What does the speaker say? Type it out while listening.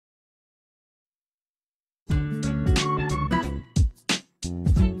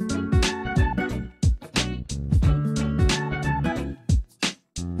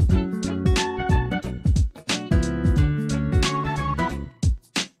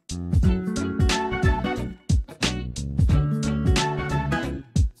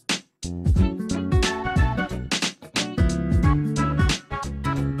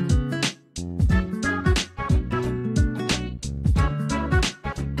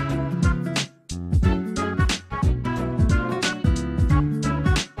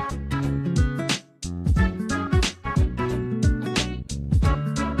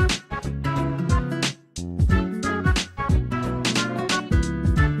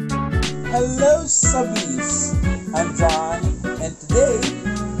Hello Sabis, I'm John, and today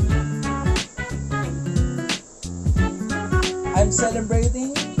I'm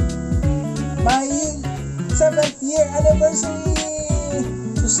celebrating my 7th year anniversary.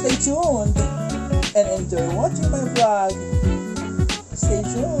 So stay tuned and enjoy watching my vlog. Stay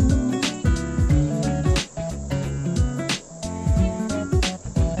tuned.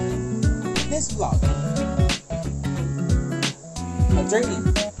 This vlog, a journey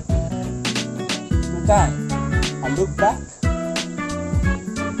through time, a look back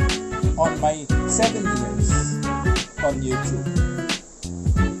on my 7 years on YouTube.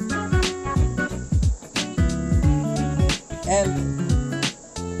 And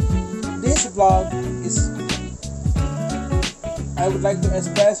this vlog is, I would like to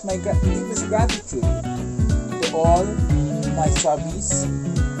express my deepest gratitude to all my subbies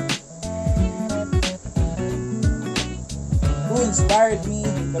who inspired me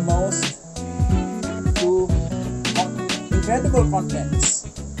the most to incredible contents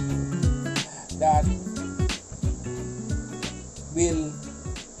that will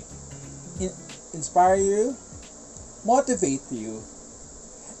inspire you, motivate you,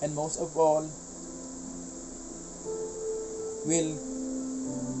 and most of all will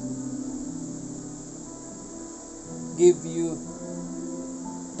give you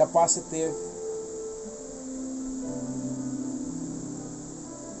the positive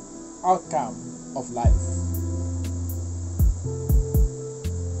outcome of life.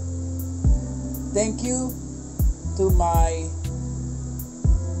 Thank you to my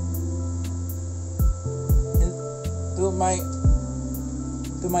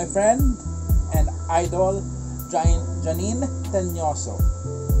friend and idol Janine Tenyoso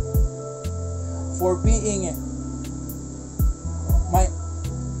for being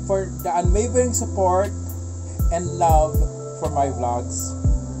for the unwavering support and love for my vlogs.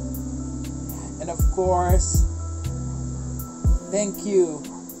 And of course, thank you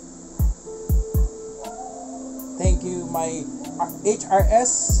my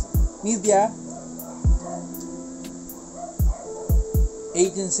HRS Media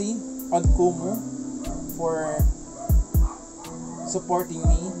agency on Kumu for supporting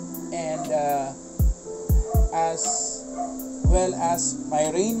me, and as well as my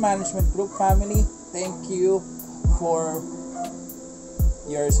Rain Management Group family. Thank you for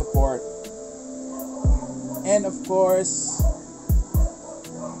your support. And of course,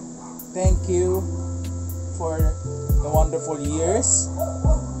 thank you for the wonderful years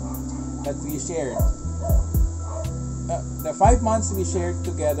that we shared. The 5 months we shared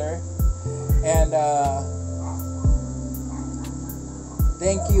together, and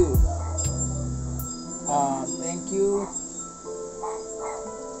thank you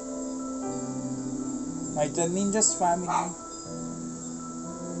my Ninjas family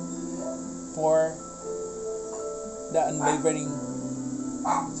for the unwavering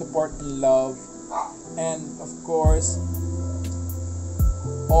support and love, and of course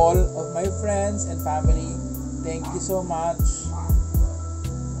all of my friends and family. Thank you so much.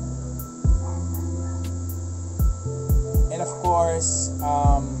 And of course,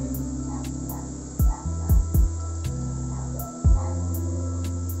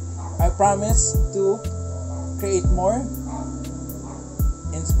 I promise to create more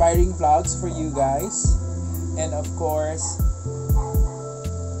inspiring vlogs for you guys. And of course,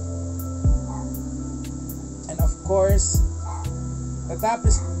 the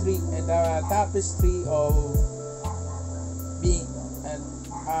tapestry of being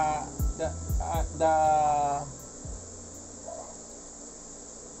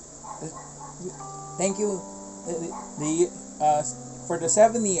thank you for the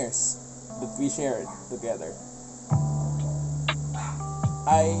 7 years that we shared together.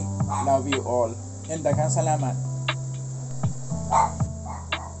 I love you all, and daghang salamat.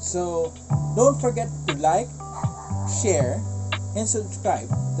 So don't forget to like, share, and subscribe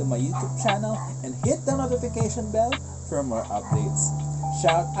to my YouTube channel, and hit the notification bell for more updates.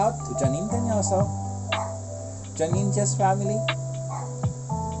 Shout out to Janine Tenyoso, Janine Just Family,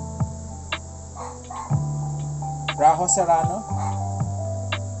 Rajo Serrano,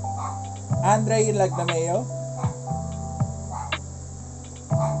 Andre Lagnameo,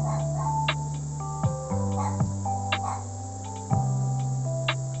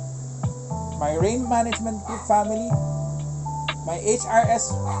 my Rain Management Group family, my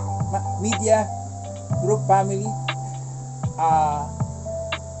HRS Media Group family,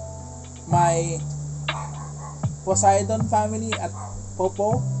 my Poseidon family at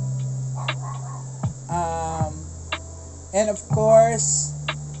Popo, and of course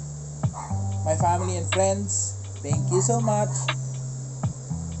my family and friends. Thank you so much,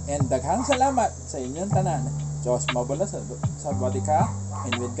 And daghang salamat sa inyong tanan. Diyos mabula sa body ka,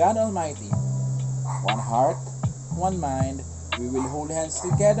 and with God Almighty, one heart, one mind, we will hold hands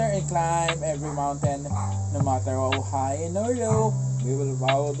together and climb every mountain. No matter how high or low, we will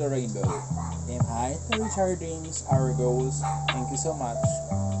follow the rainbow. Aim high to reach our dreams, our goals. Thank you so much.